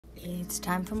It's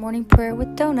time for morning prayer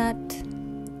with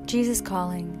dONUT. Jesus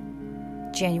Calling,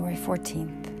 January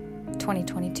 14th,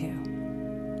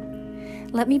 2022.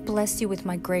 Let me bless you with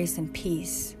my grace and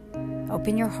peace.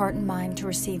 Open your heart and mind to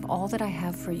receive all that I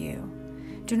have for you.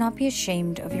 Do not be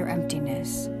ashamed of your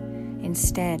emptiness.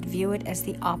 Instead, view it as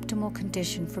the optimal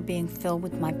condition for being filled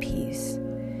with my peace.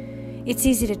 It's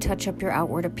easy to touch up your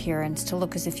outward appearance to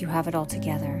look as if you have it all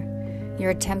together. Your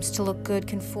attempts to look good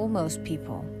can fool most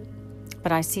people.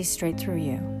 But I see straight through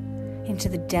you, into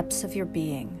the depths of your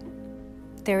being.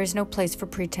 There is no place for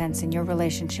pretense in your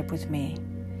relationship with me.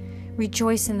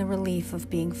 Rejoice in the relief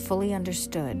of being fully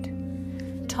understood.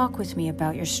 Talk with me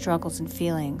about your struggles and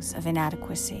feelings of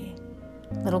inadequacy.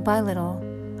 Little by little,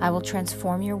 I will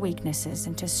transform your weaknesses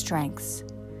into strengths.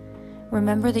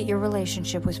 Remember that your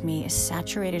relationship with me is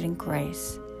saturated in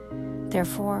grace.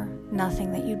 Therefore,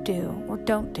 nothing that you do or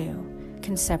don't do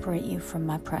can separate you from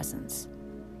my presence.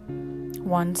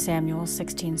 1 Samuel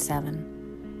 16:7,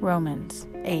 Romans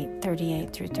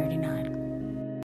 8:38 through 39.